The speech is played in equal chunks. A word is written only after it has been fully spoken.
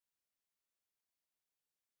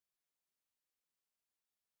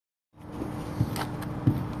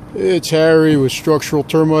It's Harry with Structural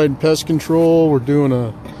Termite and Pest Control. We're doing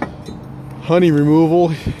a honey removal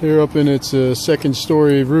here up in its second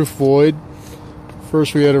story roof void.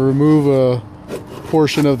 First we had to remove a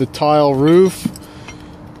portion of the tile roof,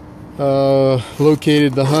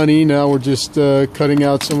 located the honey. Now we're just cutting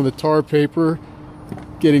out some of the tar paper,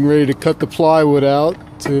 getting ready to cut the plywood out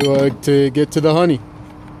to get to the honey.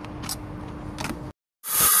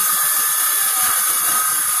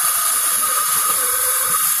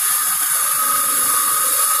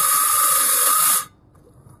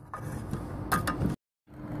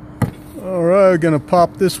 Alright, we're going to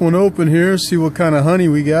pop this one open here, see what kind of honey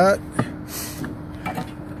we got.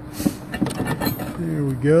 There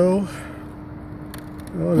we go.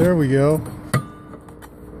 Oh, there we go.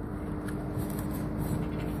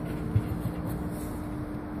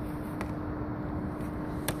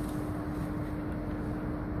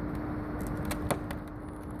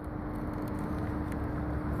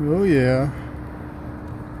 Oh yeah.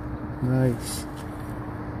 Nice.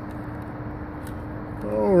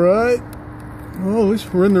 Alright. Well, at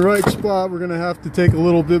least we're in the right spot. We're going to have to take a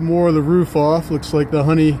little bit more of the roof off. Looks like the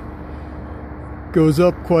honey goes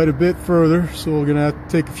up quite a bit further, so we're going to have to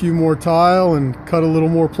take a few more tile and cut a little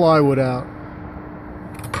more plywood out.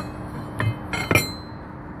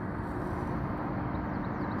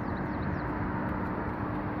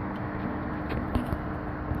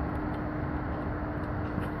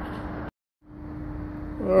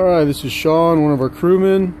 Alright, this is Sean, one of our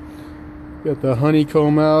crewmen. Got the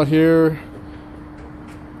honeycomb out here.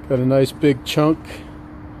 Got a nice big chunk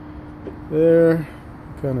there.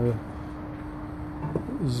 Kind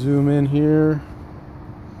of zoom in here.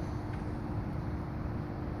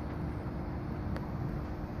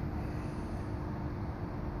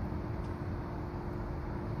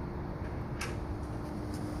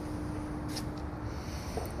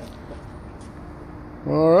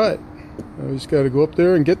 All right, now we just got to go up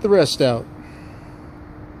there and get the rest out.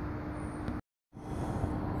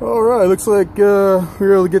 Alright, looks like we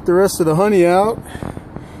were able to get the rest of the honey out.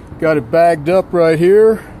 Got it bagged up right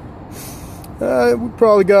here. We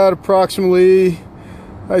probably got approximately,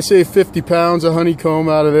 I say 50 pounds of honeycomb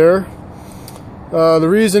out of there. The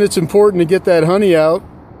reason it's important to get that honey out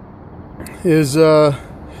is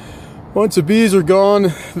once the bees are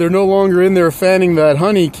gone, they're no longer in there fanning that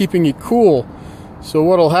honey, keeping it cool. So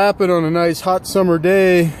what'll happen on a nice hot summer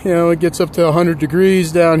day, you know, it gets up to 100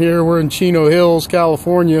 degrees down here. We're in Chino Hills,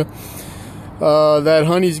 California. That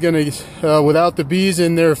honey's gonna, without the bees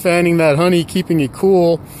in there fanning that honey, keeping it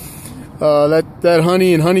cool, that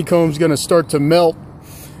honey and honeycomb's gonna start to melt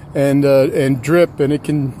and drip, and it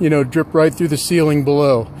can, you know, drip right through the ceiling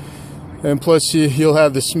below. And plus you'll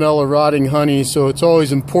have the smell of rotting honey, so it's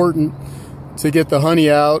always important to get the honey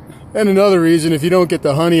out. And another reason, if you don't get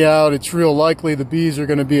the honey out, it's real likely the bees are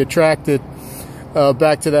going to be attracted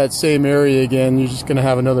back to that same area again. You're just going to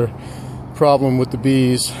have another problem with the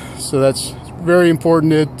bees. So that's very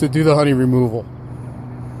important to do the honey removal.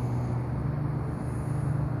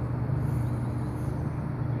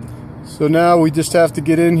 So now we just have to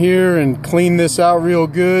get in here and clean this out real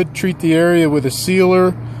good, treat the area with a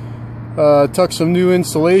sealer, tuck some new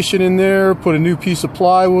insulation in there, put a new piece of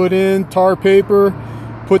plywood in, tar paper,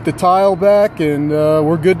 put the tile back, and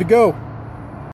we're good to go.